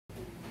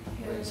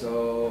Okay,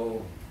 so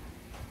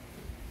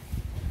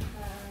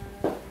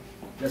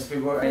just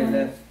before I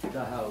left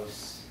the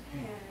house,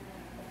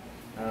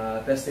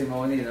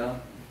 testimony, no?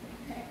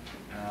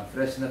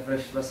 Fresh na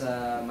fresh pa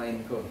sa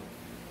mind ko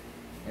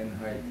and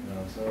heart,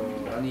 no? So,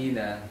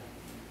 kanina,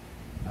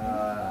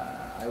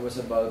 I was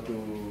about to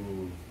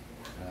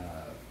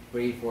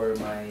pray for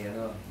my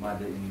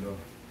mother-in-law.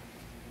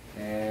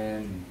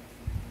 And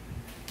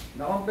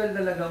na-compel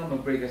talaga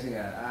ako mag-pray kasi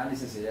nga, aalis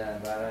na siya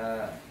para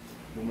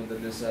pumunta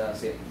doon sa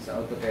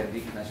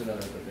orthopedic, National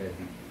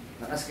Orthopedic.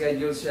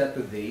 Naka-schedule siya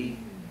today.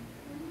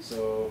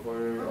 So,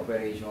 for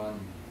operation.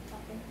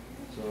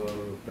 So,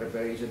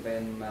 preparation pa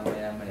yan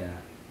mamaya-maya.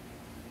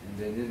 And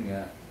then yun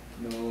nga,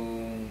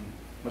 nung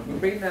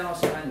mag-pray na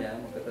ako sa kanya,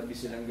 magkatabi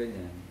silang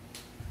ganyan.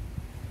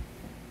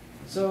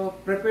 So,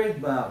 prepared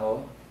ba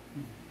ako?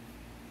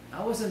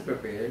 I wasn't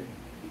prepared.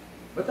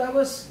 But I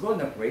was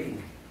gonna pray.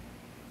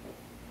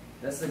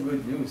 That's the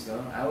good news, no?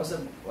 I was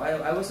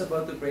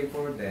about to pray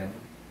for them.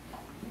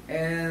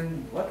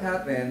 And what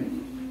happened?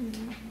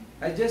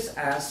 I just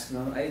asked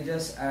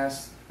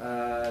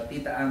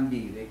Tita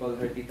Ambi. They call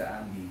her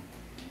Tita Ambi.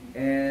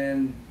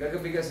 And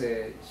kagabi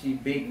kasi, she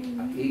baked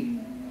a cake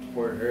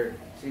for her.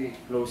 Kasi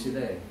close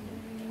sila eh.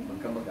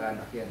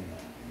 Magkamag-anak yan.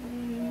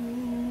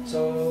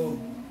 So,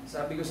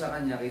 sabi ko sa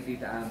kanya kay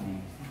Tita Ambi,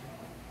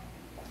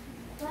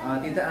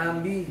 Tita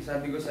Ambi,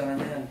 sabi ko sa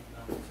kanya,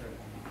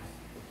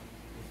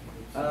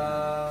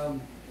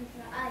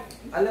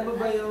 alam mo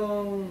ba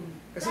yung,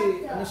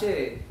 kasi ano siya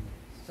eh,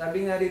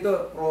 sabi nga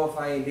dito,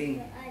 profiling.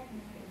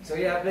 So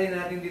i-apply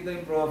natin dito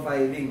yung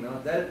profiling,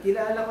 no? Dahil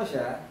kilala ko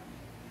siya,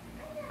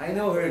 I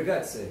know her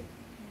guts eh.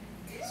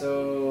 So,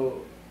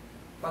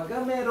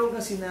 pagka meron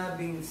ka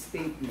sinabing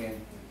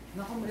statement,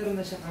 naku, meron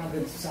na siya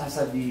kagad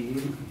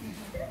sasabihin.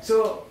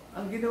 So,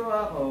 ang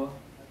ginawa ko,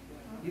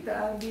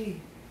 Tita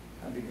Ambi,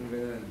 sabi ko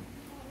gano'n.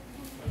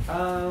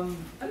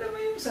 Alam mo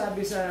yung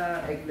sabi sa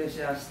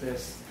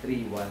Ecclesiastes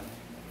 3:1?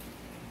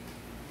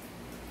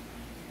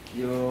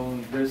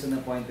 Yung there's an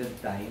appointed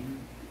time.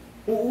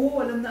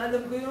 Oo, alam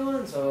ko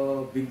yun.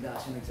 So, bigla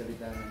siya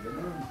nagsalita ng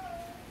gano'n.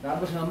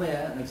 Tapos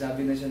mamaya,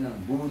 nagsabi na siya ng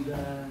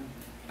Buddha,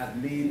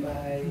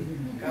 Aglibay,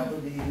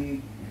 Catholic,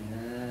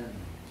 yan.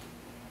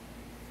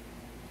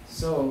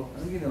 So,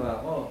 ang ginawa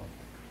ko,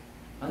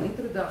 ang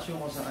introduction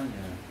ko sa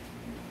kanya,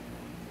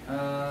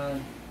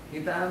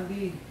 Tita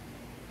Ambi,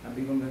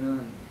 sabi ko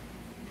gano'n.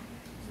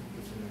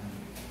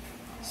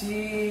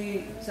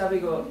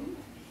 Sabi ko,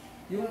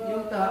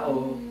 yung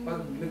tao,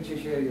 pag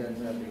nag-share yan,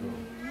 sabi ko,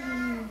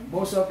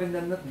 most often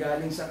than not,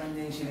 galing sa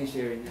kanya yung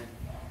sinishare niya.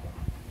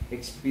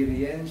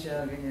 Experience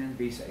siya, ganyan,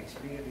 based sa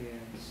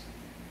experience.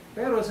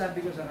 Pero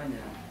sabi ko sa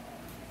kanya,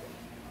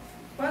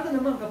 paano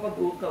naman kapag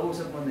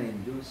kausap mo na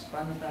yung Diyos?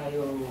 Paano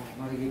tayo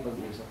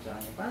makikipag-usap sa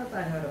kanya? Paano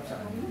tayo harap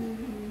sa kanya?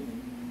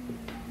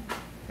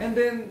 And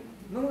then,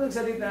 nung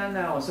nagsalita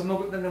na ako,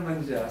 sumagot na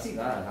naman siya. Kasi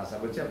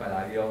sasagot siya.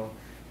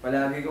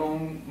 Palagi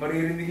kong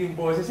maririnig yung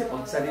boses siya.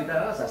 Pag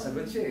salita ako,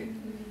 sasagot siya eh.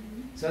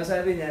 So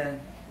sabi niya,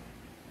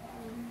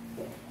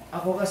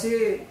 ako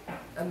kasi,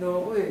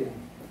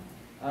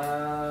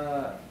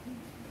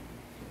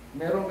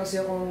 meron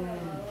kasi akong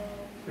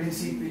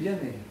prinsipyo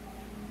dyan eh.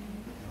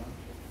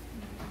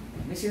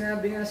 May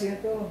sinabi nga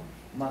siya ito,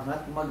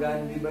 Mahatma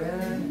Gandhi ba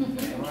yan?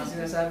 May mga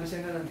sinasabi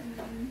siya nga lang.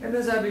 And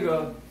then sabi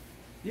ko,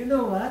 you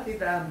know what,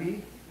 Tita Ambi?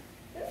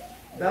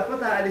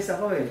 Dapat aalis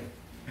ako eh.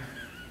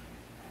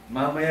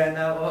 Mamaya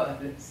na ako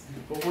aalis.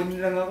 Pupunin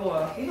lang ako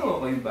ha.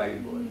 Kinuha ko yung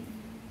Bible.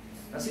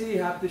 Kasi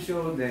you have to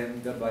show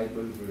them the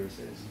Bible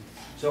verses.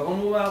 So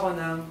kumuha ako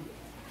ng,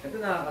 ito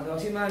nakakatawa,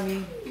 si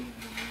Mami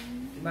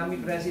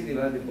Presi, di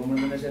ba?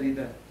 Pumunta na siya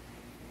dito.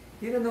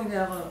 Tinanong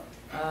niya ako,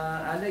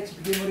 Alex,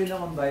 bigyan mo rin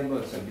akong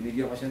Bible. So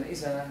binigyan ko siya ng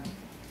isa.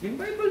 Yung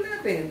Bible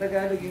natin,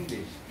 Tagalog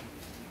English.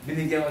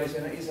 Binigyan ko rin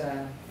siya ng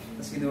isa.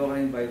 Tapos kinuha ko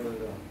na yung Bible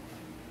ko.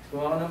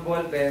 Kuha ko ng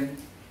ballpen.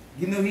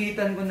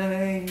 Ginuhitan ko na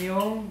ngayon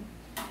yung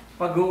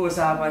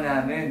pag-uusapan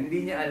namin.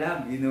 Hindi niya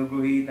alam,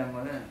 ginuguhitan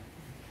ko na.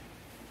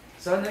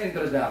 So, ano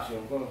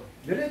introduction ko?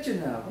 Diretso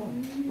na ako.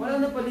 Wala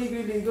na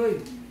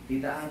paligoy-ligoy.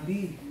 Tita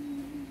Ambi.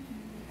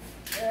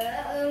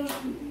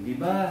 Di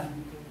ba?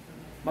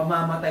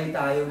 Mamamatay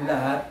tayong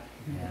lahat.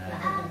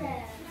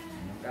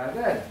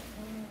 Kagad.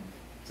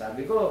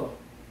 Sabi ko,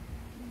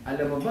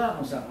 alam mo ba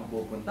kung saan ka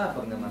pupunta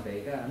pag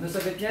namatay ka? Ano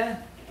sagot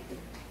niya?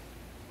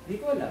 Di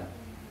ko alam.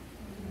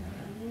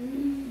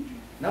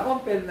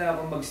 Na-compel na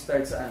ako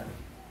mag-start saan?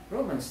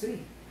 Romans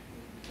 3.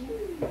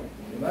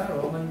 Diba?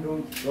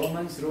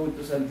 Romans Road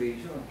to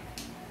Salvation.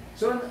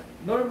 So,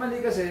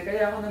 normally kasi,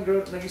 kaya ako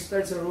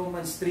nag-start sa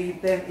Romans 3,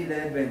 10,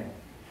 11.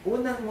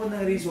 Unang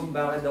reason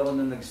bakit ako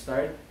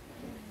nag-start,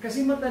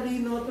 kasi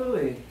matalino to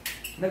eh.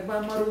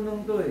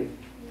 Nagmamarunong to eh.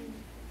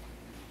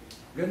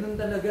 Ganun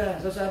talaga.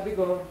 So sabi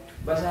ko,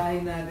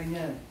 basahin natin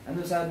yan.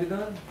 Ano sabi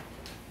doon?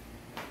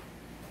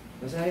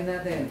 Basahin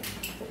natin.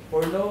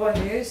 For no one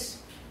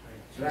is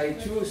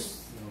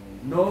righteous.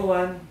 No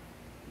one,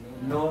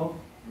 no,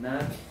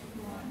 not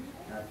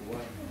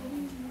one.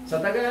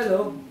 Sa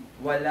Tagalog,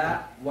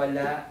 wala,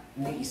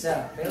 ni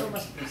isa. Pero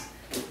mas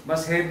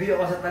Mas heavy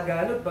ako sa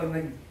Tagalog pag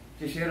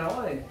nag-share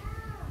ako eh.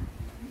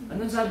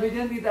 Anong sabi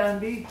diyan, Tita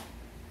Andy?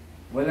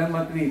 Walang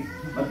matweet.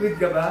 Matweet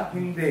ka ba?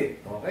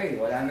 Hindi. Okay,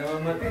 wala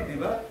namang matweet, di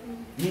ba?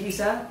 Yung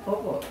isa?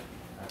 Opo.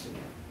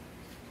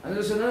 Ano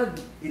sunod?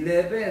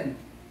 11.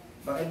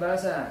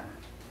 Pakibasa.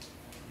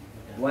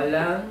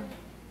 Walang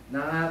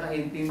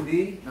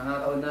nakakaintindi,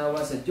 nakakaunawa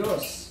sa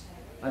Diyos.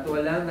 At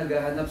walang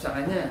naghahanap sa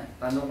Kanya.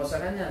 Tanong ko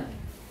sa Kanya.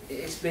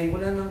 I-explain ko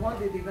lang ng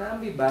konti, Tita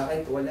Ambi,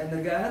 bakit walang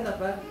naghahanap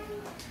ha?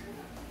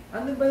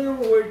 Ano ba yung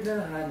word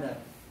na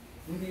hanap?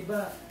 Hindi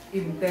ba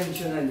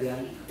intentional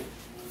yan?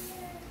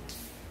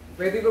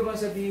 Pwede ko bang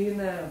sabihin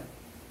na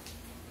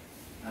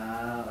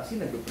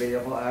kasi nag-pray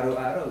ako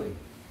araw-araw eh.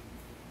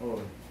 Oh,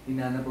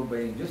 hinanap mo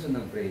ba yung Diyos o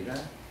nag-pray ka?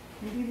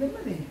 Hindi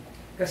naman eh.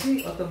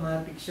 Kasi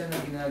automatic siya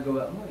na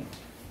ginagawa mo eh.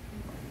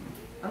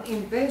 Ang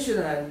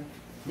intentional,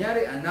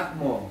 nyari anak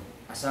mo,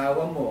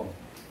 asawa mo,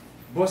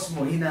 boss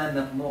mo,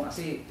 hinanap mo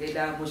kasi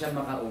kailangan mo siya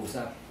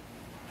makausap.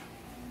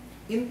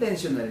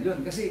 Intentional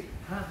yun kasi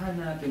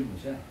hahanapin mo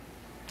siya.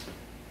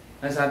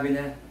 Ang sabi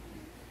niya,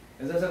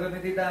 ang sasagot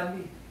ni Tita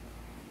Ambi,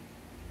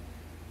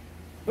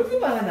 ba't ko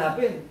ba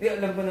hanapin? Eh,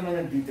 alam ko naman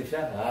nandito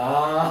siya.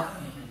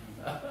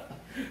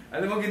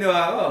 Alam mo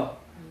ginawa ko?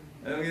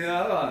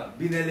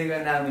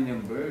 Binalikan namin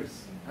yung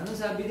verse. Ano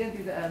sabi niyan,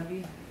 Tita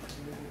Ambi?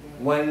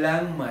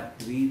 Walang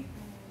matweet.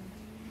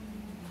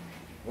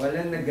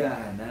 Walang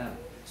naghahanap.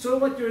 So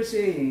what you're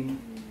saying,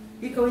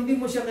 ikaw hindi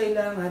mo siya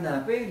kailangang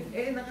hanapin.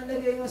 Eh,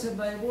 nakalagay nga sa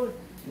Bible,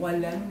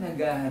 walang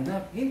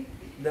naghahanap.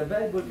 The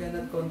Bible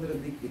cannot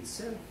contradict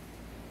itself.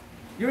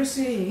 You're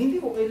saying, hindi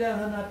ko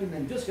kailangan hanapin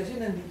ng Diyos kasi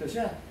nandito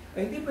siya.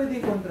 Eh, hindi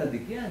pwede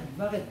contradict yan.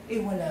 Bakit? Eh,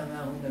 wala nga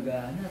akong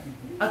naghahanap.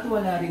 At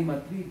wala rin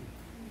matweet.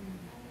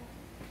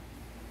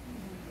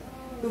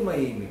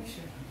 Tumahimik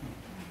siya.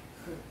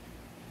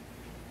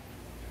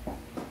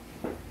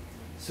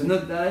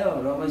 Sunod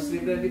tayo. Romans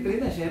 3:23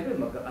 na. Siyempre,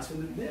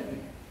 magkakasunod na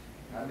yan.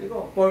 Sabi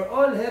ko, for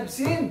all have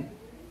sinned.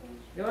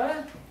 Di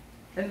ba?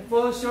 And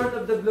fall short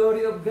of the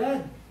glory of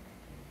God.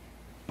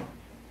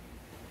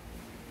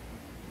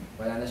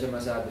 Wala na siya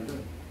masabi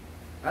doon.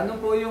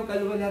 Ano po yung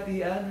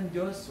kaluwalhatian ng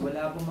Diyos?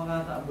 Wala pong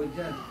makakaabot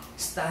yan.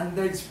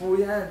 Standards po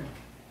yan.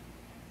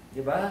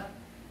 Di ba?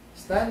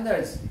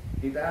 Standards.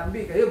 Tita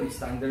Ambi, kayo, may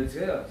standards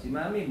kayo. Si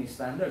Mami, may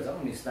standards.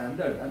 Ako, may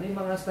standard. Ano yung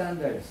mga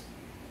standards?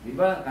 Di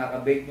ba?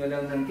 Kakabake nyo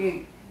lang ng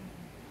cake.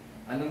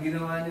 Anong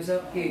ginawa nyo sa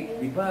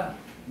cake? Di ba?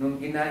 Nung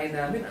kinain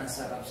namin, ang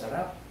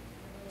sarap-sarap.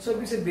 So,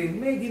 ibig sabihin,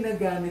 may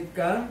ginagamit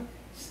kang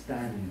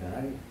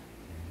standard.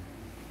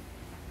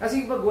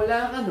 Kasi pag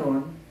wala ka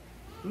nun,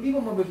 hindi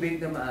mo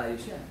mabibake na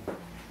maayos yan.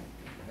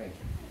 Okay.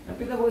 Ang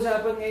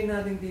pinag-uusapan ngayon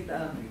natin, Tita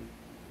Ambi,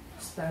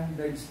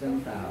 standards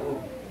ng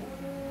tao.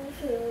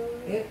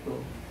 Ito,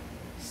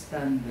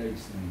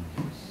 standards ng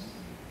Diyos.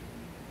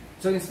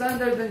 So, yung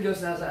standard ng Diyos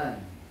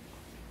nasaan?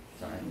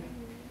 Sa Kanya.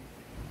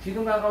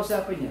 Sinong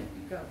kakausapin niya?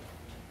 Ikaw.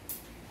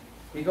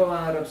 Ikaw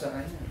ang harap sa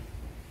Kanya.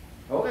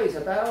 Okay,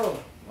 sa tao.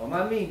 O,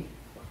 Mami,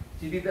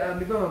 si Tita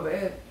Ambi ba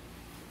mabait?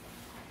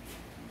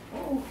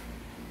 Oo.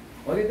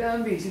 O, Tita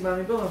Ambi, si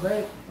Mami ba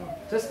mabait?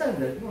 Sa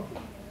standard mo.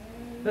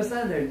 Sa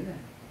standard na.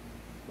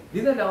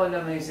 Dinala ko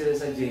lang ngayon sila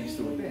sa James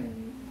 2:10.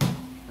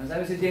 Ang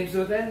sabi si James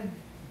 2:10?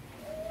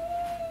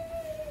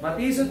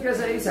 Matisod ka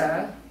sa isa,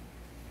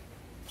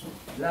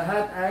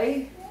 lahat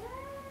ay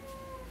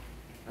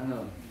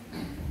ano?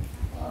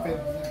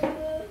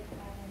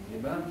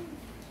 Diba?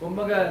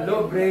 Kumbaga,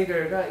 law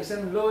breaker ka.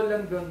 Isang law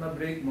lang doon,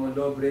 ma-break mo,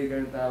 law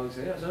breaker ang tawag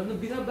sa'yo. So, nung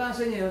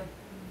binabasa niya yun,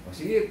 o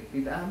sige,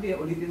 Tita Ambi,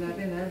 ulitin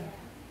natin ha.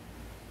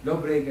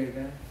 Law breaker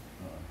ka.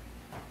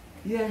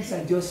 Yan,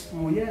 sa Diyos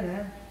po yan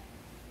ha.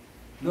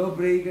 Law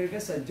breaker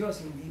ka sa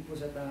Diyos, hindi po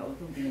sa tao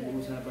itong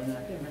pinag-uusapan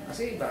natin.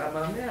 Kasi baka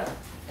mamaya,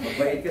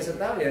 mabait ka sa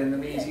tao, yan na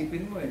may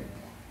isipin mo eh.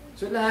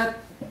 So lahat,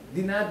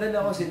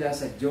 dinadala ko sila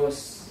sa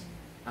Diyos.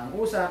 Ang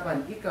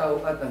usapan,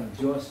 ikaw at ang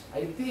Diyos.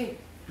 I think,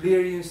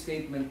 clear yung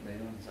statement na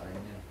yun sa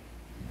kanya.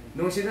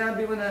 Nung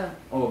sinabi mo na,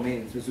 oh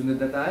man,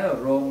 susunod na tayo,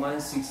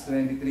 Romans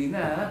 6:23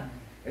 na ha.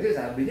 Kasi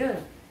sabi niya,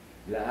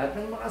 lahat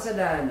ng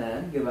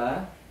makasalanan, di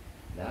ba?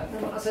 Lahat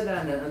ng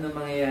makasalanan, ano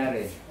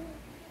mangyayari?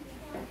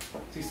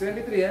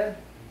 6:23 ha?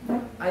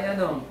 Ay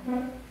ano?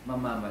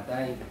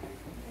 Mamamatay.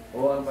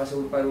 O ang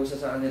parusa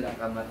sa kanila,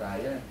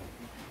 kamatayan.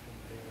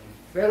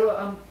 Pero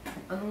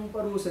anong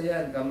parusa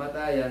yan?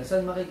 Kamatayan.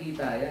 Saan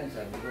makikita yan?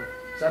 Sabi ko.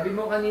 Sabi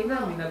mo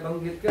kanina,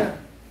 minabanggit ka.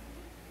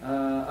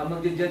 Ang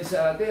mag-judge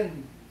sa atin,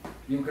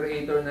 yung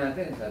creator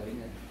natin, sabi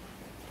niya.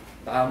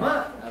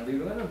 Tama! Sabi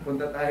ko ano,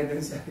 punta tayo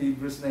dun sa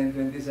Hebrews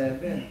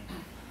 9:27.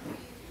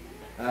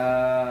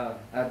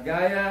 At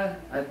gaya,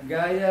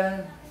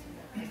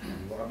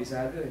 hindi ko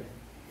kabisado eh.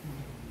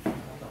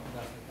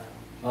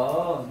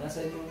 Oo,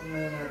 nasa yung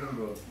natin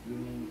bro,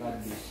 yung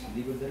publish.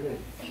 Hindi ko dala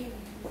eh.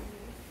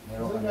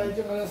 Meron ka na.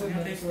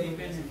 Yung kay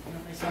Stephen,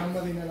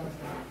 Sama rin na lang.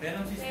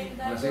 pero si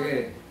Stephen.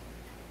 Sige.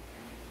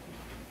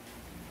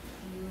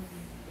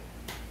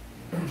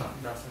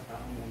 Takda sa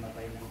taong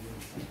mamatay ng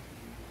Diyos.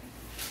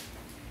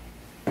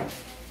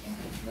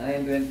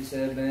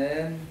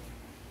 9:27.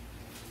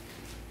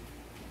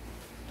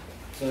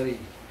 Sorry.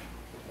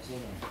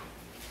 Kasunod.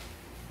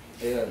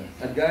 Ayun.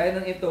 At gaya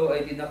ng ito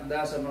ay tinakda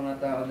sa mga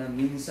tao na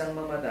minsang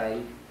mamatay,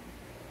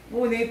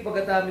 ngunit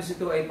pagkatapos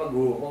ito ay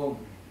paghukom.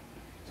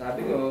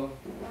 Sabi ko,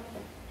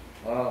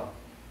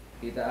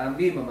 Tita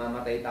Ambi,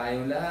 mamamatay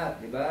tayong lahat,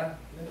 di ba?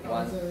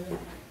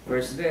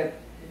 First death.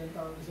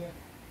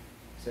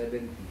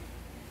 70.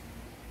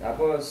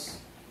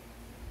 Tapos,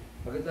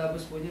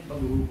 pagkatapos po niya,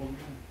 paghukom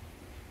na.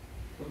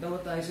 Punta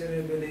mo tayo sa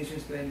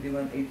Revelations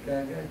 21:8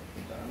 kagad.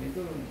 Kami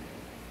ito.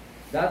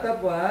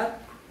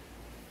 Datapwat,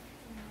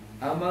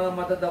 ang mga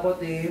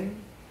matatakotin,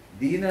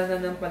 di na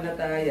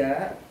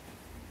nananampalataya,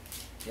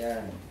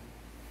 yan.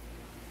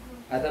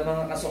 At ang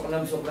mga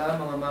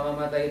kasuklam-suklam, mga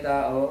mamamatay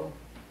tao,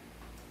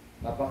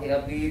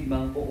 papakiapid,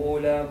 mga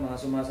kukulam, mga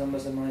sumasamba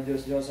sa mga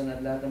Diyos-Diyosan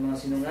at lahat ng mga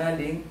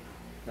sinungaling,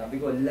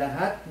 sabi ko,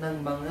 lahat ng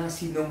mga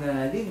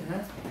sinungaling, ha?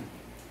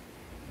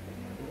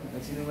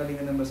 Nagsinungaling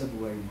ka na ba sa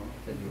buhay mo,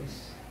 sa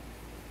Diyos?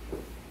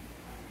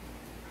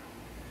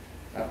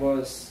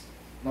 Tapos,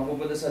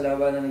 mapupunta sa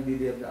lawa na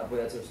nagdidiyab na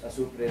apoy at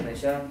asupre na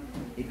siyang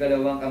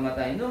ikalawang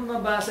kamatayan. Nung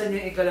mabasa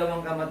niya yung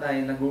ikalawang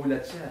kamatayan,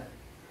 nagulat siya.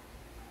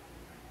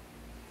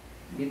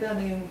 Kita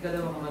na yung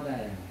ikalawang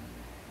kamatayan.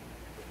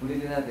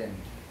 Ulitin natin.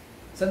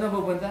 Saan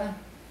mapupunta?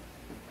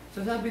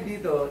 So sabi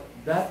dito,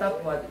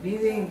 datapwat,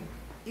 meaning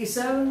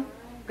isang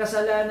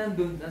kasalanan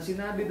dun, ang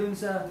sinabi dun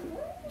sa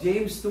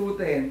James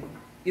 2:10,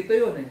 ito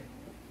yun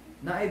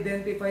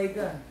na-identify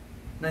ka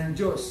ng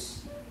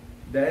Diyos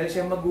dahil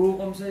siya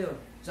maghuhukom sa'yo.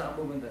 Saan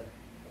ka pupunta?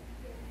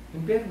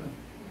 Impyerno.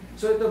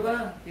 So ito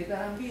ba,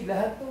 Tita Ambi,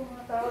 lahat ng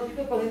mga tao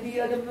dito, pag hindi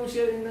alam nung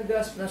share na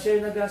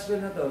gospel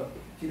na to,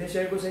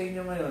 sinashare ko sa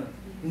inyo ngayon,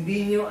 hindi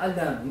niyo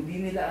alam,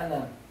 hindi nila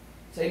alam.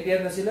 Sa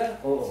impyerno sila?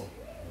 Oo.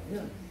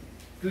 Yan.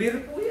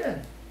 Clear po yan.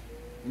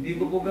 Hindi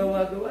ko po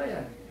gawa-gawa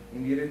yan.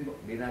 Hindi rin po,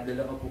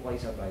 dinadala ko po kayo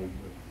sa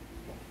Bible.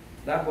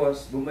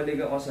 Tapos, bumalik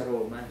ako sa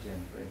Romans,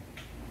 siyempre.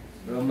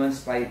 Romans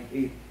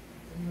 5:8.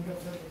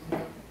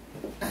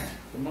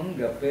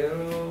 Tumanggap, pero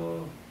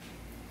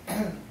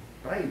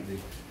pride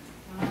eh.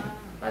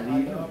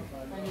 Talino.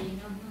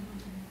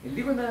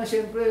 Hindi ko na,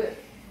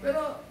 siyempre,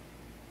 pero,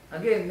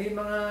 again, may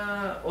mga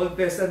Old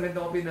Testament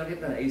ako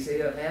pinakita,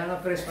 Isaiah, kaya nga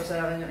fresh pa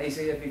sa akin yung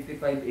Isaiah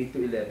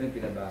 55:8-11,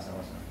 pinabasa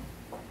ko sa akin.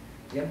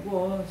 Yan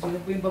po, sino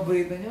po yung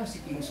paborito nyo?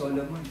 Si King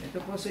Solomon. Ito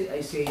po si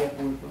Isaiah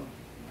po ito.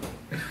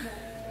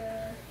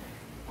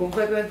 Kung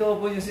kakwento ko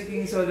po nyo si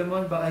King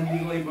Solomon, baka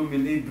hindi ko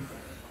i-bumilib.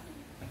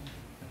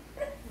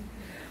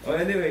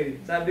 Anyway,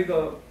 sabi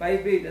ko,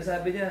 5:8,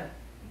 sabi niya,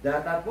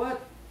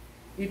 datapwat,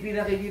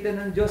 ipinakikita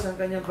ng Diyos ang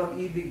kanyang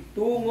pag-ibig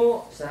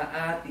tungo sa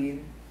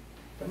atin,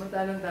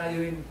 samantalang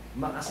tayo yung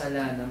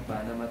makasalanan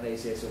pa, namatay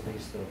si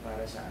Jesucristo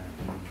para sa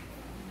atin.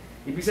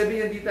 Ibig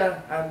sabihin ng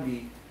Tita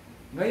Ambi,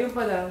 ngayon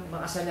pa lang,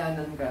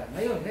 makasalanan ka.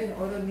 Ngayon,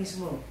 oral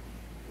mismo.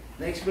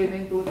 Na-explain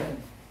na yung tutan.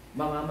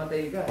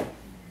 Mamamatay ka.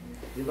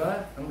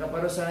 Diba? Ang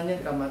kaparusahan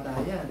niyan,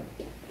 kamatayan.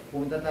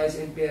 Punta tayo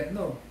sa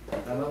impyerno.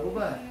 Tama po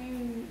ba?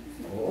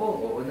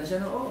 Oo na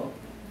siya na oo.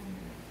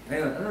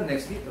 Ngayon, ano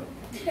next dito?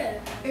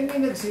 May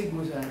nag-save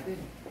mo sa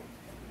atin.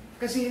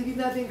 Kasi hindi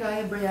natin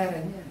kaya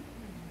bayaran yan.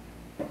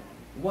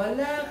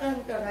 Wala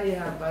kang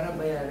kakayahan para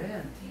bayaran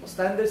yan.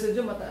 Standard sa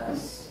Diyos,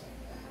 mataas.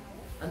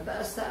 Ang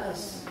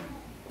taas-taas.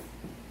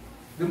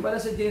 Doon pala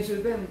sa James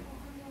 1:10,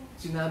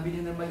 sinabi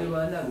niya na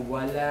maliwanag,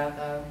 wala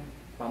kang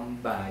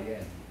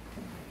pambayan.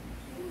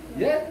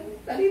 Yan,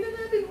 talina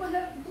natin,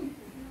 wala.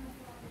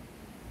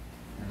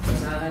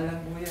 Basahan lang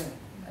po yan.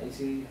 I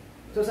see.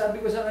 So sabi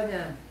ko sa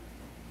kanya,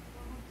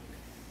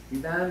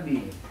 Tita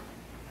Ambi,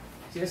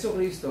 si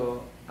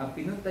Jesucristo, ang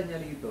pinunta niya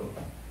rito,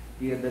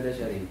 pinadala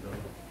siya rito.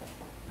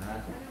 Ha?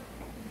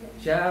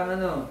 Siya ang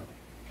ano?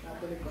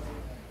 Catholic ba?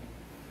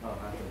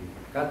 Catholic.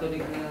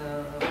 Catholic na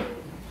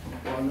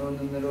kung ano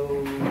na raw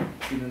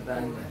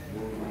pinuntahan niya.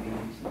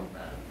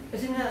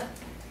 Kasi nga,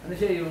 ano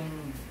siya yung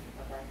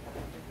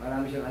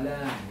marami siyang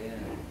alam.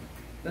 Yan.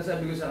 Tapos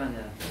sabi ko sa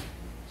kanya,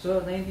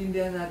 so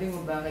naiintindihan natin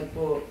kung bakit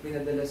po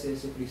pinadala si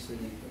Jesucristo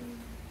dito.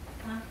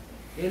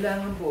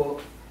 Kailangan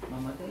po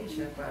mamatay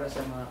siya para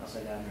sa mga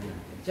kasalanan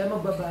natin. Siya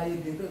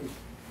magbabayad dito.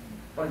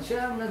 Pag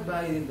siya ang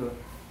nagbayad dito,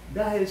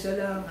 dahil siya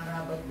lang ang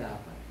arapat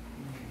dapat.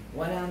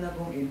 Wala na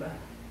pong iba.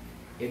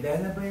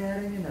 Dahil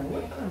nabayaran niya na,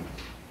 wala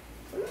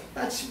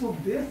touch move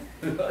din.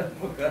 Wala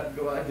mo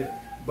gagawa dyan.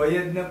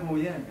 Bayad na po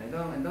yan.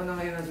 Ito na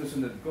ngayon ang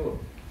susunod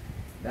ko.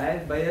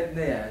 Dahil bayad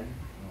na yan,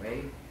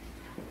 okay?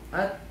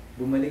 At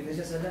bumalik na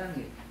siya sa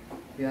langit.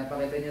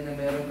 Pinapakita niya na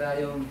meron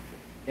tayong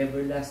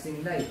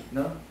everlasting life,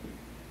 no?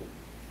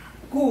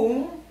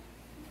 Kung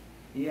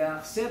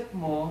i-accept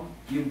mo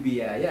yung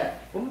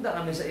biyaya. Pumunta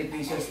kami sa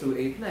Ephesians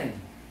 2:8-9.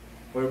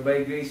 For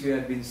by grace you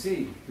have been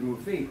saved through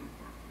faith,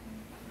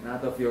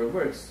 not of your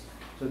works,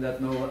 so that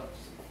no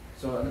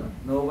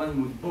one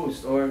would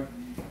boast. Or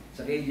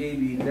sa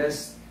KJV,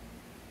 lest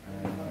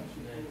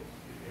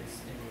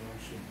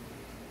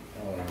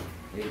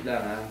wait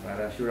lang ha,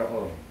 para sure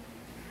ako.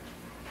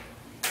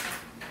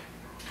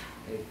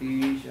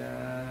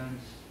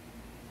 Ephesians.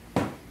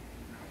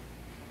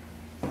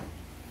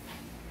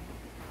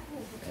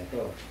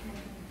 Ito.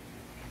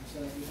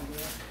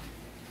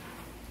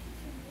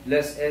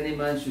 lest any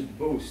man should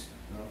boast.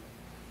 No?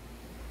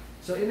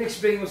 So,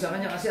 in-explain ko sa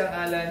kanya kasi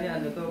akala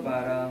niya, ano to,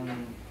 parang,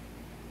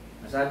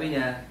 sabi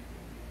niya,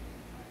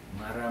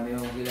 marami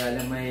akong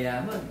kilala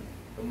mayayaman.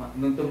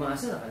 Nung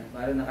tumaas na,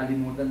 parang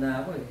nakalimutan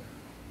na ako eh.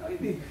 Ay,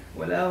 hindi,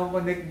 wala akong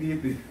connect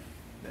dito.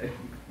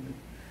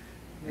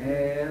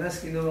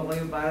 Tapos kinuha ko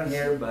yung parang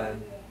hairband.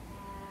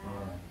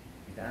 Oh,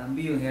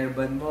 itaambi yung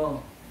hairband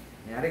mo.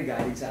 Nangyari,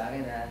 galing sa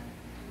akin ha.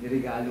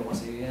 Nirigalo ko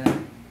sa iyo yan.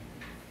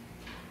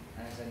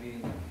 Ano sabihin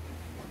niyo?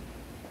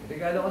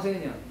 Nirigalo ko sa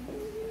inyo.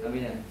 Sabi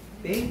niya,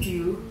 thank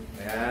you.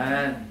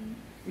 Ayan.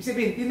 Ibig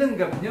sabihin,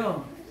 tinanggap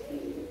nyo.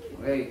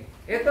 Okay.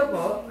 Ito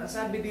po, ang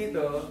sabi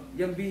dito,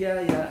 yung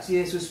biyaya, si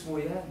Jesus po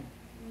yan.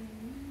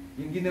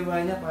 Yung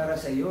ginawa niya para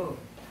sa iyo.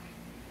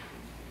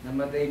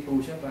 Namatay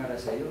po siya para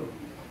sa iyo.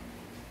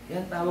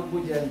 Yan, tawag po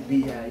dyan,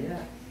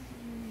 biyaya.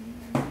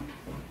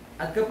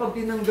 At kapag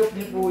tinanggap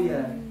niyo po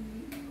yan,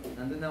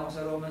 nandun na ako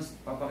sa Romans,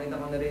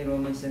 papakita ko na rin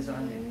Romans 10 sa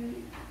kanya.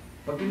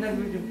 Pag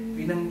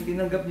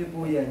tinanggap niyo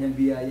po yan, yung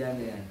biyaya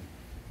na yan,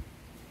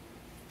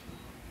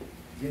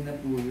 yan na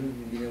po yun,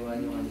 yung ginawa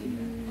niyo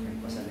kanina.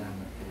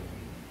 Nagpasalamat po.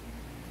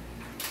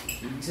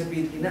 Ibig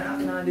sabihin,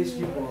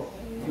 ina-acknowledge niyo po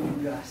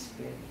yung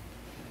gospel.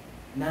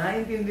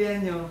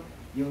 Naiintindihan niyo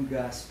yung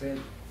gospel.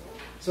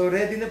 So,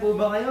 ready na po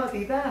ba kayo,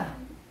 tita?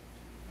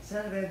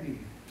 Saan ready?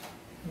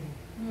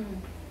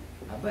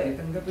 Aba,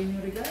 tanggapin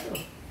yung regalo.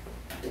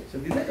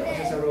 So, dinala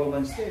ko sa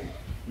Romans 10,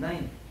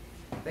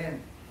 9,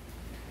 10,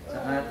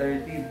 saka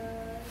 13.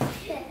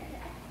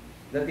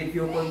 That if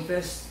you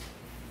confess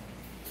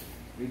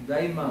with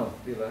thy mouth,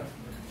 di ba?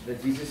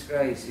 That Jesus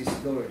Christ is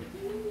Lord.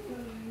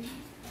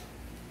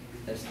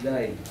 Has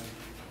died.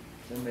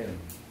 Saan ba yun?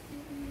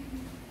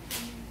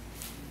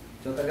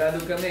 So,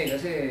 Tagalog kami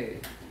kasi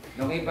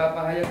nung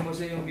ipapahayag mo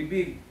sa iyong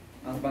bibig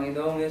ang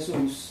Panginoong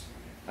Yesus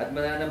at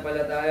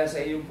mananampalataya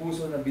sa iyong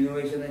puso na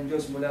binuhay siya ng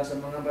Diyos mula sa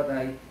mga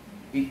patay,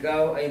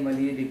 ikaw ay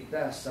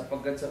maliligtas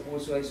sapagkat sa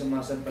puso ay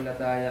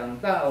sumasampalataya ang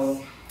tao,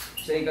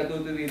 sa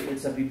ikatutuwid at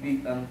sa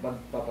bibig ang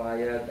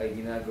pagpapahayag ay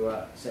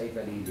ginagawa sa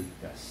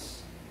ikaliligtas.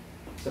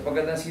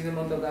 Sapagkat ang sino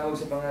mang tatawag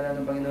sa pangalan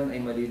ng Panginoon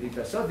ay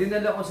maliligtas. So,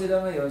 dinala ko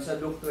sila ngayon sa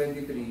Luke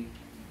 23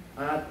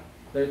 at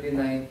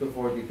 39 to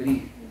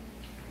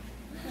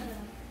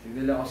 43.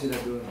 Dinala ko sila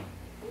doon.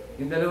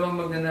 Yung dalawang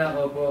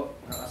magnanakaw po,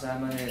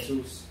 nakasama ni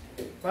Jesus,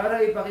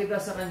 para ipakita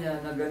sa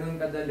kanya na ganun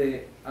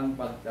kadali ang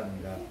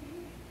pagtanggap.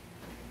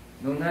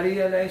 Nung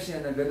na-realize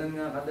niya na ganun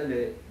nga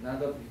kadali, not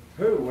of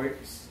her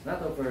works, not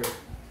of her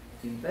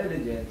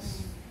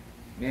intelligence,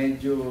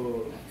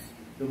 medyo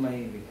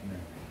tumahimik na.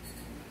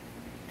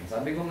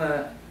 Sabi ko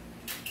nga,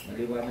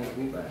 maliwanag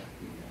po ba?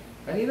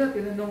 Kanina,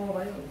 tinanong ko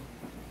kayo.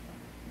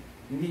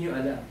 Hindi nyo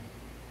alam.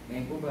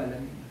 Ngayon po ba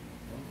alam?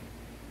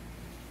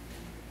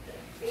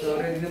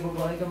 So, ready na po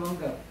ba kayo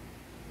kamanggap?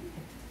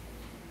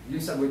 Yung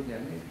sagot niya,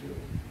 medyo.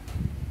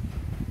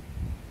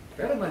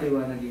 Pero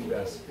maliwanag yung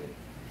gospel.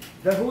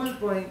 The whole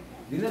point,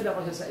 dinala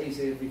ko siya sa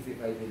Isaiah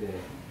 55:11.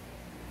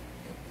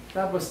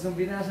 Tapos, nung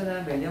binasa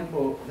namin, yan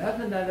po,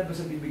 lahat ng lalabas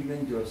sa bibig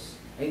ng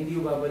Diyos ay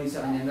hindi babalik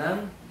sa kanya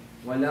ng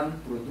walang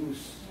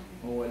produce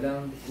o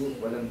walang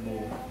fruit, walang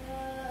bunga.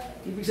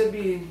 Ibig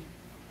sabihin,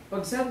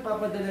 pag saan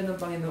papadala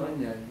ng Panginoon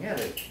yan,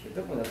 ngayari, ito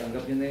po,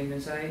 natanggap niyo na yung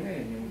mensahe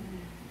ngayon, yung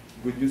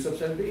good news of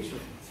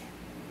salvation.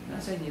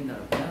 Nasa inyo na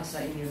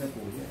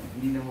po yan.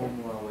 Hindi na mo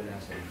mawawala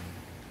sa inyo.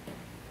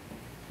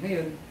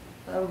 Ngayon,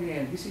 tawag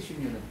niya yan, decision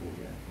niyo na po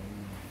yan. Kung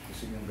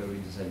gusto niyong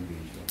gawin sa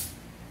salvation.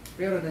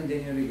 Pero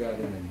nandyan yung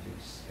regalo ng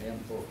Diyos. Ayan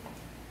po.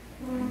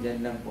 Nandyan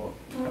lang po.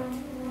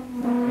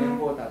 Ayan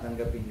po,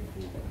 tatanggapin niyo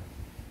po.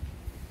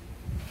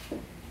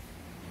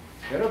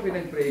 Pero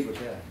pinag-pray ko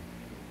siya.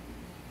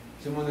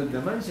 Sumunod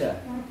naman siya.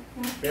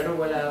 Pero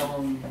wala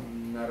akong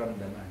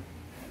naramdaman.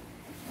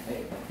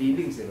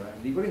 Feelings, diba?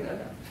 Hindi ko rin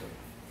alam. So,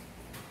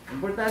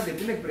 importante,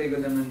 pinag-pray ko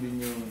naman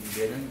din yung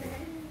ganun ko.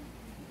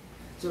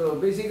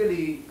 So,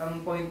 basically,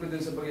 ang point ko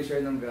dun sa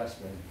pag-share ng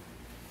gospel,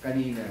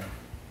 kanina,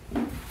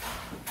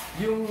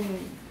 yung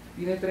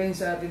tinatrain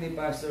sa atin ni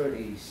Pastor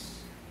Ace,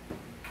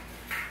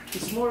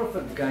 it's more of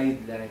a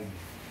guideline.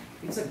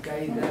 It's a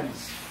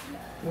guidance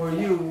for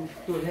you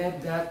to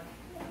have that,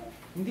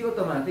 hindi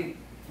automatic,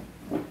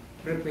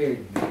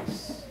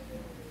 preparedness.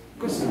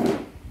 Kasi,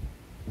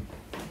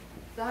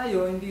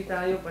 hindi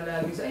tayo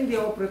palagi hindi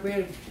ako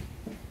prepared.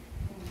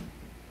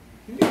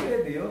 Hindi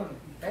pwede yun.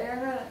 Kaya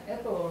nga,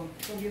 eto,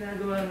 itong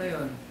ginagawa na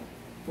yun,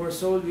 for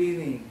soul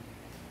winning,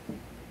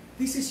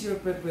 this is your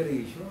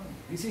preparation.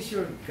 This is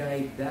your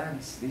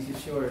guidance. This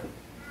is your,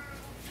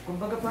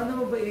 kumbaga,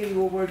 paano mo ba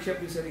i-workshop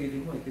yung sarili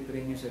mo?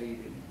 I-train yung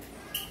sarili mo?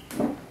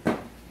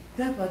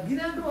 Dapat,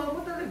 ginagawa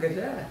mo talaga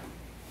siya.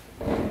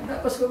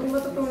 Tapos, kung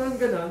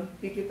matutunan ganon,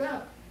 pick it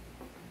up.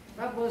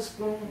 Tapos,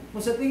 kung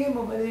sa tingin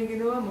mo, mali yung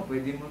ginawa mo,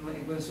 pwede mo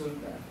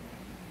ma-consulta.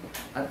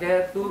 At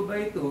kaya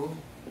 2x2,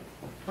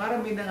 para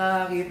may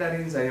nakakakita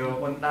rin sa'yo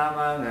kung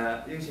tama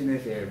nga yung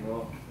sineshare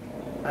mo.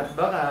 At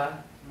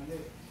baka,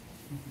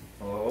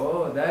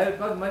 oo, dahil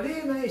pag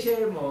mali na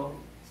i-share mo,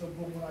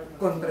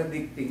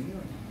 contradicting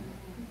yun.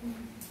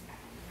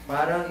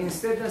 Parang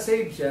instead na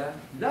save siya,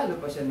 lalo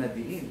pa siya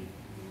nadiin.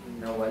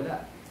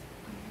 nawala.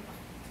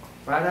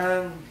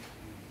 Parang,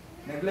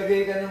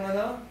 naglagay ka ng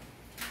ano?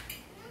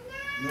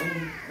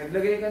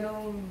 Naglagay ka ng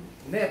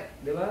net,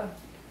 di ba?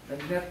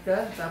 Nag-net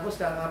ka, tapos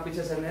kakapit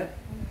siya sa net.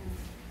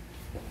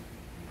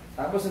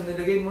 Tapos nung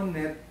nilagay mo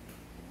net,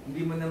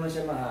 hindi mo naman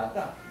siya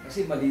mahatak.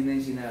 Kasi mali na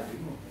yung sinabi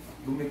mo.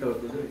 Bumitaw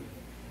tuloy.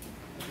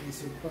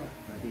 Natisod pa.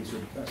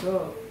 Natisod pa.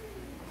 So,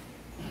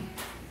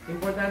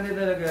 importante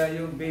talaga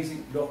yung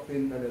basic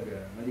doctrine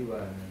talaga,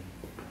 maliwanag.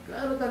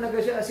 Klaro talaga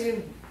siya, as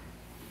in,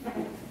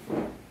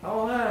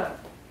 ako nga,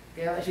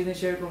 kaya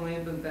sinishare ko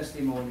ngayon itong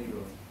testimony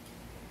ko.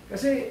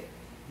 Kasi,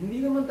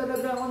 hindi naman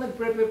talaga ako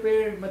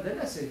nagpre-prepare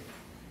madalas eh.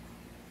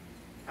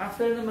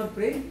 After na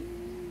mag-pray,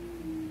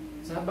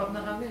 sabak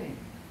na kami.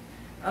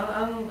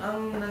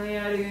 Ang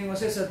nangyayari ngayon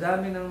kasi sa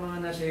dami ng mga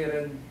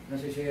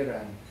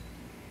nasisharean,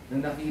 na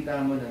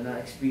nakita mo na,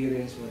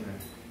 na-experience mo na.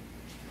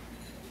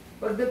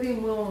 Pagdating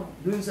mo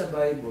dun sa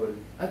Bible,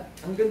 at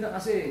ang ganda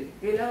kasi,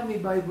 kailangan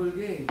may Bible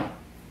ka eh.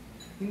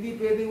 Hindi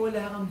pwedeng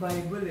wala kang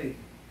Bible eh.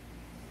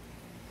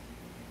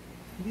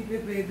 Hindi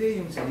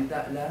pwede yung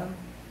salita lang.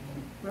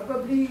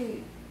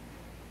 Probably,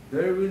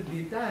 there will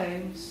be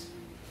times,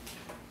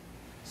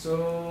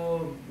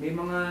 so may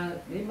mga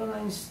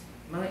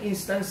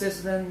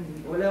instances na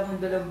wala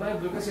akong dalang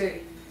Bible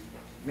kasi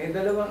may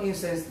dalawang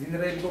instance,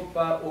 dinarel ko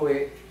pa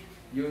uwi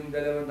yung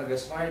dalawang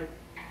taga-smart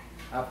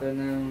after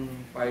ng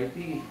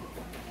party.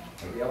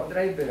 Hindi ako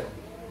driver.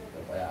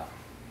 So, kaya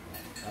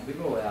sabi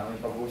ko, wala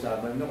akong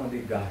pag-uusapan doon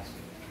kundi gas.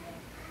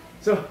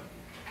 So,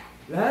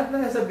 lahat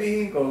na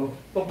nasabihin ko,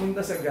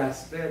 papunta sa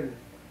gospel.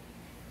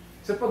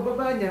 Sa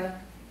pagbaba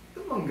niya,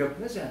 tumanggap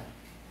na siya.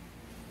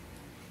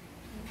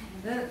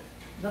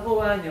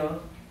 Nakuha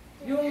nyo,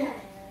 yung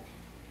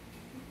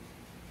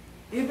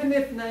even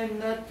if I'm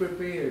not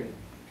prepared,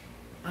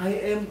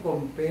 I am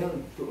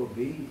compelled to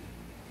obey.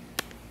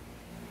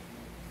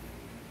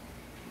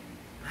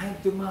 I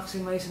have to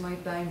maximize my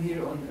time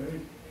here on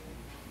earth.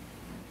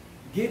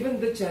 Given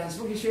the chance,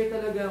 mag-share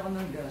talaga ako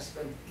ng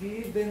gospel.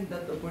 Given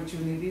that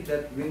opportunity,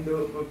 that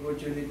window of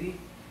opportunity,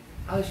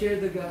 I'll share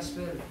the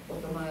gospel.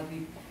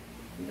 Automatic.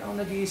 Hindi ako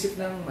nag-iisip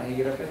ng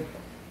mahirap eh.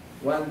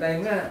 One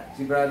time nga,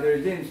 si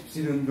Brother James,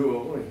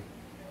 sinundo ako eh.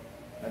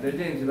 Brother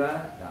James,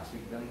 diba? Last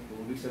week lang,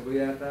 tubig sa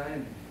buyata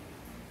yun.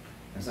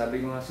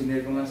 Nasabi ko nga,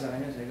 sinare ko nga sa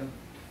kanya, sabi ko,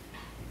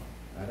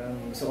 parang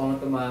gusto ko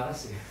nga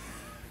tumakas eh.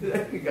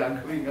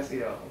 Gagawin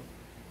kasi ako.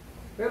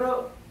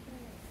 Pero,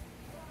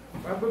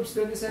 Proverbs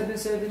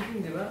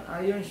 27:17, di ba?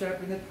 Iron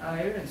sharpeneth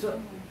iron. So,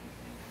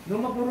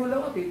 nung mapurul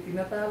ako,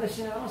 tinatalas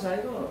niya ako,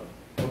 sabi ko,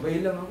 obey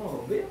lang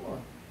ako, obey ako.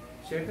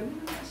 Share ka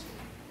naman kasi.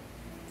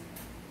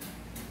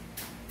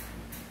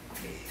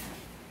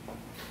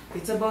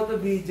 It's about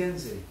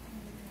obedience eh.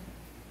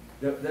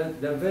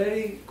 The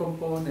very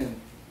component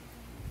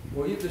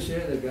for you to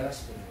share the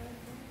gospel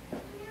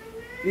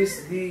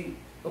is the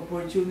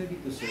opportunity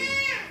to serve.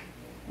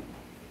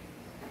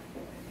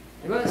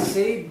 Diba?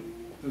 Save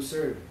to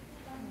serve.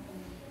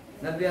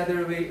 Not the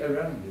other way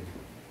around. Eh.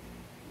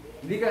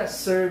 Hindi ka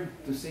serve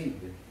to save.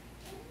 Eh.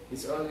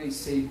 It's always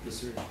save to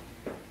serve.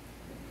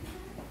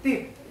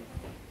 Tip.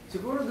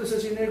 Siguro doon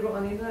sa sinare ko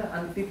kanina,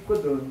 ang tip ko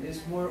doon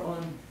is more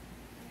on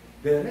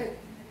direct.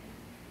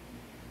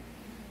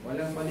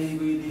 Walang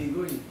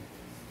paligoy-ligoy.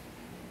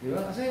 Di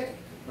ba? Kasi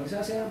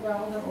magsasayang pa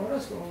ako ng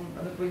oras kung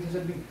ano po yung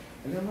sasabihin.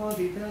 Alam mo,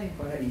 tita, yung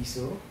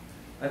paraiso.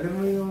 Alam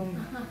mo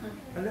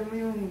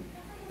yung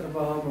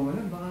trabaho mo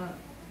na, baka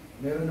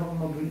meron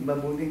akong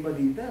mabuting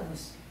balita,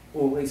 mas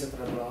okay sa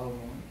trabaho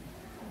mo.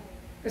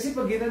 Kasi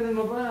pag ginanon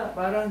mo ba,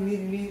 parang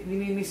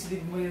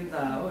ninimislead mo yung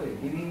tao eh.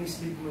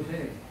 Ninimislead mo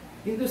siya eh.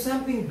 Into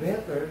something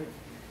better,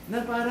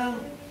 na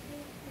parang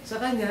sa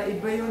kanya,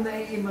 iba yung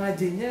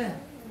nai-imagine niya.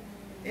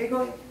 Eh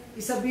kung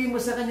isabihin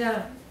mo sa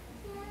kanya,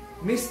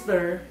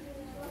 Mr.,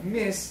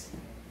 Miss,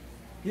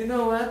 you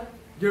know what?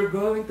 You're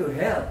going to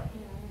hell.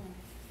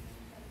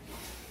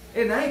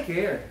 And I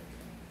care.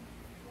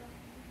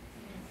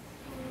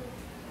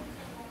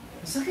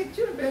 Sakit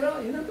yun,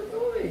 pero yun ang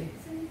totoo eh.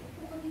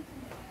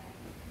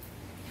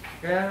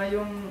 Kaya nga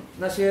yung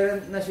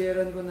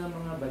nasharean ko ng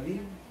mga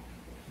baling,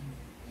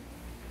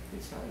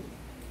 it's hard.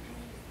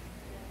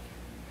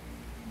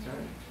 It's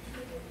hard.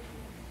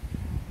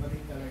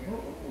 Maling talaga.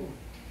 Oo.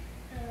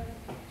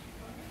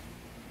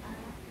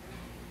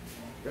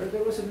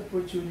 There was an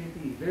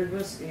opportunity. There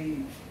was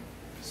a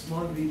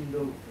small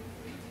window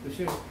to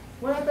share.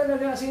 Wala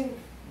talaga kasing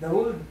the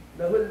whole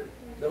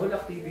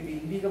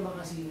activity, hindi ka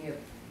makasingit.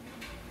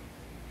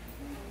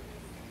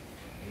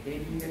 Eh,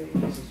 kaibigan yung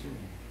Jesus yun.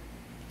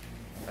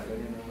 Ang tagal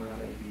yun ng mga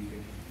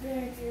kaibigan.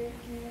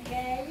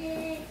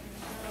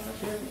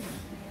 Nakashare niya.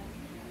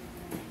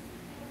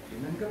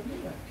 Tinanggap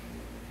nila.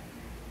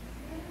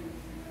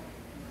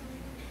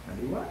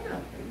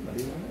 Maliwanag.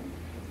 Maliwanag.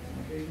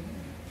 Okay.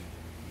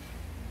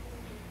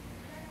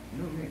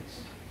 No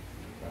mix.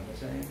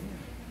 Babasahin niya.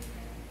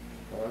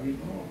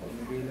 Tawagin mo pag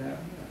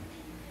nagkailangan na.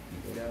 Hindi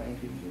kailangan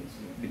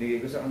intindihan.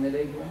 Binigay ko sa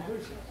kanila yung buong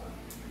verse.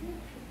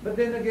 But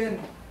then again,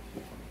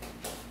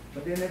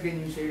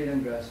 yung share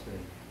ng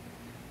gospel,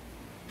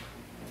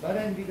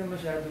 para hindi ka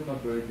masyado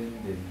ma-burden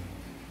din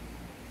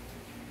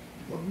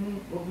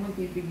Wag mong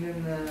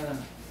titignan na,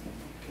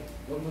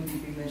 wag mong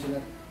titignan siya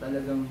na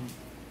talagang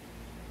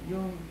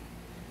yung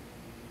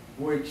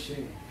work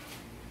siya eh.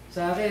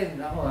 Sa akin,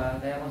 ako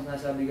kaya ako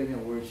sinasabi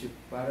ganyan, worship,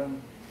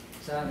 parang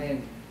sa akin,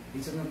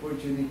 it's an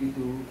opportunity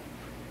to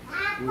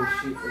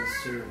worship and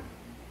serve.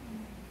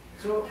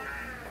 So,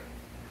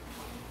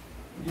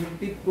 yung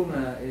tip ko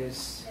nga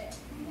is,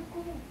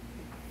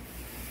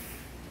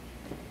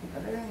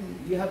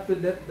 you have to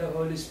let the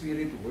Holy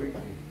Spirit work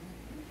eh.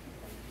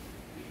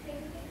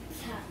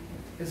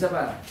 Isa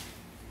pa,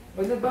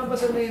 pag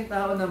nagbabasa na yung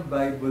tao ng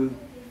Bible,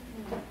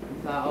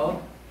 yung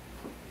tao,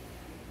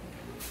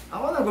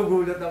 ako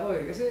nagugulat ako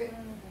eh, kasi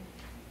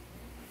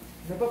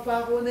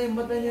napapako na yung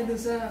mata niya dun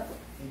sa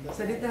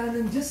salita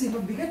ng Diyos eh,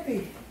 mabigat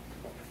eh.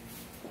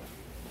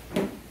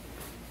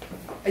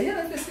 Ayan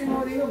ang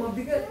testimony ko,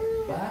 mabigat.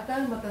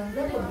 Bata,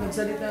 matanda, pag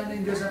nagsalita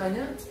ng Diyos sa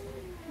kanya,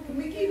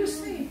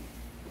 kumikilos na eh.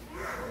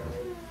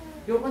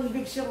 Yung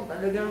conviction,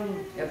 talagang,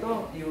 ito,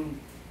 yung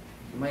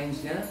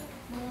minds niya,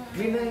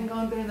 may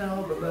na-encounter na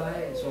ako,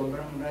 babae,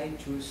 sobrang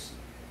righteous.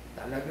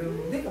 Talagang,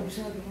 hindi,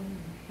 kabisado ko.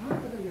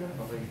 Talaga,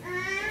 okay.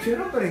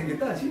 Sure pa rin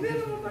kita,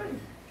 sinero mo pa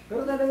rin.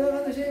 Pero talaga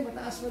ano siya,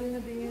 mataas pa rin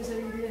ang tingin sa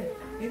sarili niya.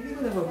 Hindi ko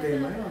na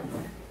problema yun.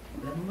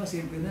 Alam mo ba,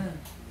 simple na.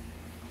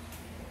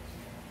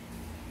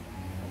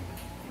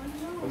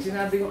 Pag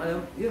sinabi ko,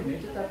 alam, yun,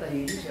 medyo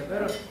tatahili siya.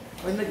 Pero,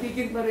 pag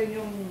nagkikin pa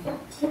rin yung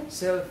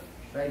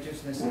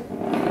self-righteousness,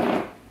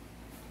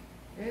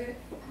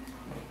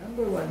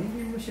 number one,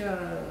 hindi mo siya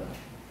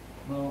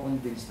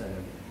makakonvince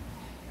talaga.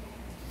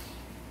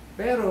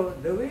 Pero,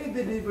 the way you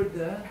deliver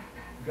the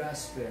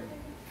gospel,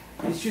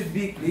 it should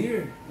be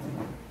clear.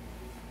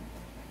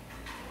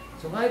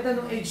 So kahit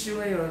anong age nyo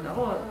ngayon,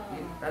 ako,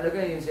 talaga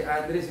yun, si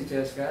Andre, si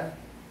Cheska,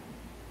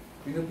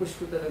 pinupush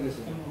ko talaga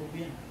siya.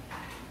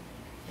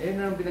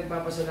 Ayun ang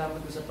pinagpapasalamat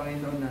ko sa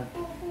Panginoon na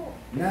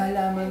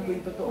nalaman ko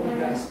yung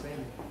totoong gospel.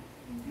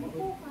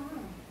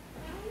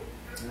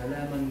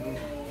 Nalaman ko.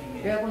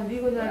 Kaya kung hindi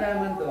ko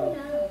nalaman to,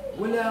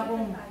 wala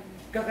akong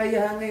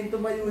kakayahan ngayon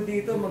tumayo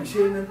dito,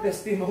 mag-share ng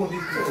testimony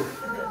ko.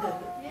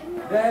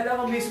 Dahil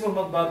ako mismo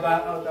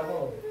magbaback out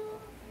ako.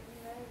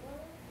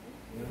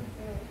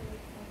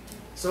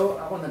 So,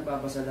 ako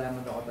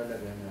nagpapasalamat ako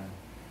talaga na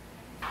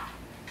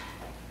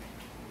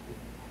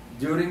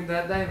during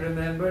that time,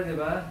 remember, di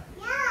ba?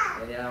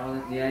 Kaya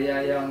ako,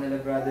 niyayaya ako nila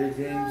Brother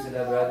James,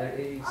 nila Brother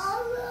Ace.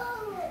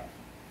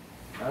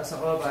 Tapos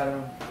ako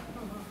parang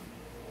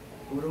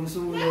purong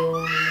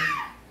sulong.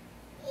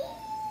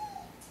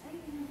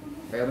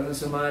 Pero nung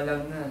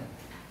sumalang na,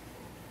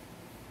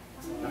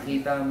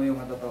 nakita mo yung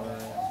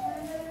katotohanan.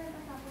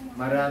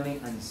 Maraming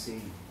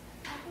unsaved.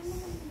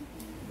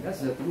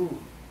 That's the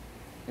truth.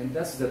 And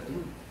that's the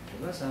truth.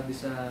 Diba? Sabi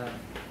sa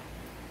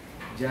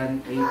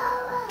John 8,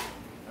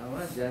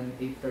 John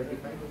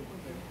 8:32.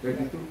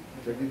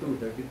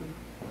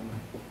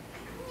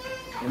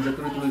 And the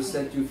truth will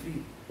set you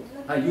free.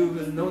 You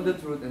will know the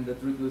truth and the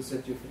truth will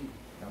set you free.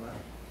 Tama.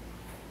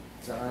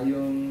 Saka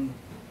yung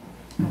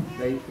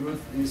thy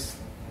truth is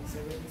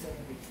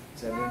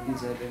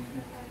 17:17.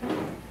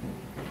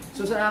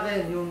 So sa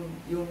akin,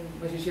 yung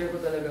masishare ko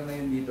talaga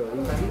ngayon dito,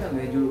 yung kanina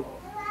medyo,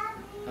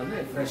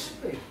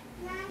 fresh pa eh.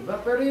 Diba?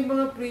 Pero yung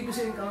mga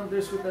previous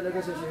encounters ko talaga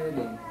sa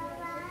sharing,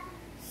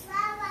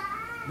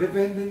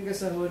 dependent ka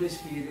sa Holy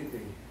Spirit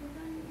eh.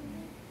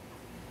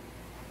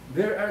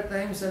 There are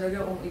times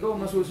talaga kung ikaw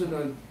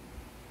masusunod,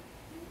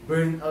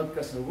 burn out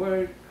ka sa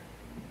work,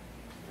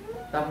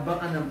 tambak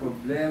ka ng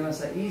problema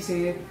sa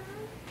isip,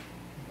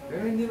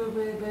 pero hindi mo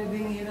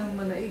pwedeng yun ang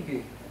manaig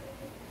eh.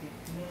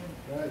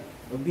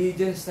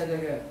 Obedience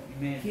talaga.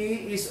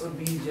 Key is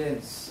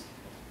obedience.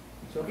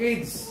 So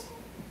kids,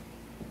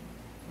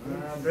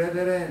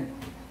 brethren,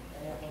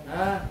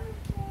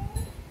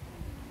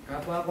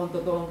 kapwa akong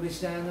totoong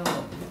Kristiyano,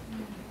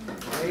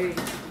 okay,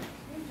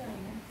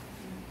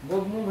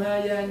 huwag mong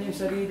hayaan yung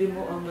sarili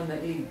mo ang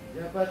manaig.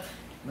 Dapat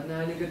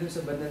manali ka dun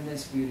sa banal na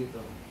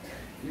Espiritu.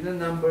 Yun ang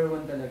number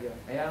one talaga.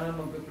 Kaya nga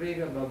magpipray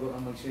ka bago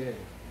ang mag-share.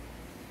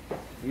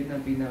 Yun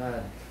ang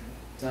pinaka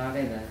sa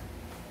akin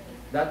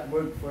that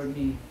worked for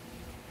me.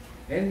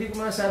 Hindi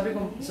ko masabi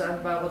kung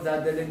saan pa ako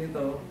dadalhin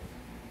ito,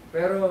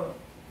 pero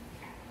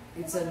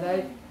it's a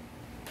life,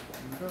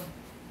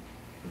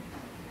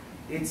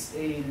 it's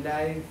a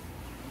life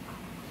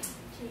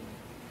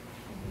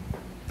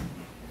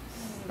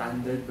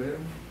standard ba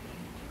yun?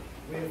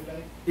 Way of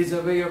life. It's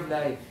a way of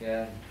life.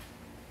 Yeah.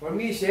 For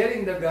me,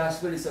 sharing the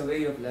gospel is a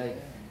way of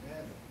life.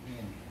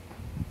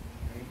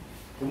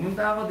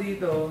 Pumunta ako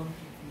dito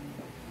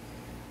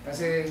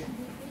kasi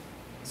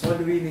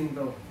soul winning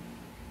to.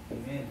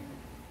 Amen.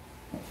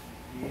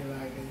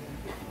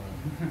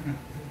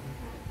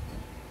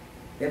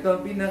 Ito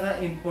ang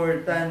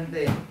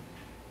pinaka-importante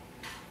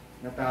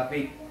na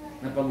topic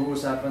na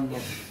pag-uusapan mo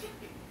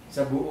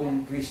sa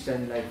buong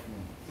Christian life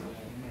mo.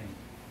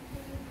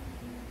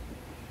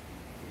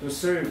 To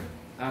serve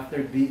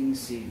after being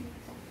saved.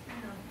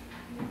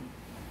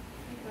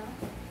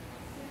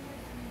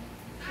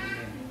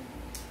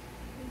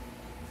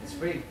 Let's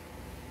pray.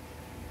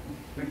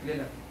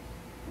 Quickly lang.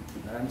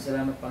 Maraming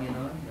salamat,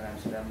 Panginoon. Maraming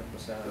salamat po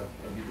sa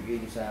pagbibigay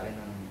niyo sa akin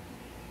ng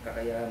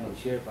kakayahan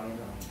mag-share,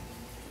 Panginoon.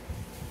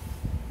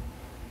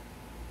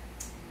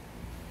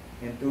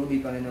 And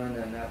truly, Panginoon,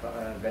 na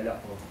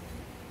napakagalak ko sa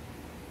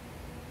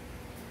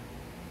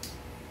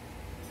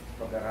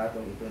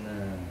pagkakataon ito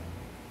na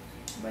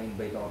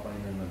ma-invite ako,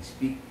 Panginoon,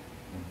 mag-speak,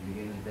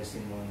 magbigay ng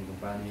testimony kung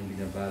paano yung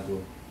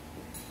binabago,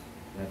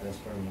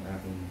 na-transform ang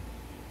aking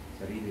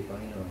sarili,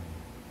 Panginoon.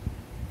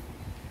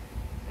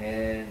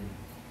 And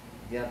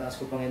tinataas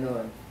ko,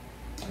 Panginoon,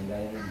 ang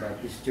gaya ng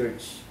Baptist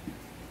Church,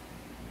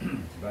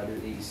 Brother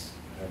Ace,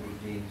 Brother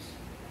James,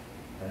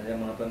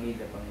 kanilang mga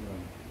pamilya,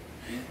 Panginoon.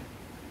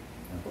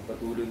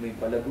 Pagpatuloy mo yung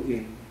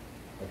palaguin,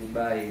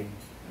 patibayin,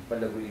 ang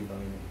palaguin,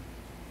 Panginoon.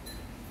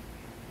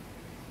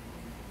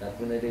 Lahat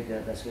po na rin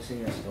tinataas ko sa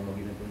inyo sa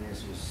pamagitan po ni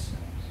Jesus.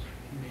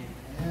 Amen.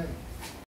 Amen.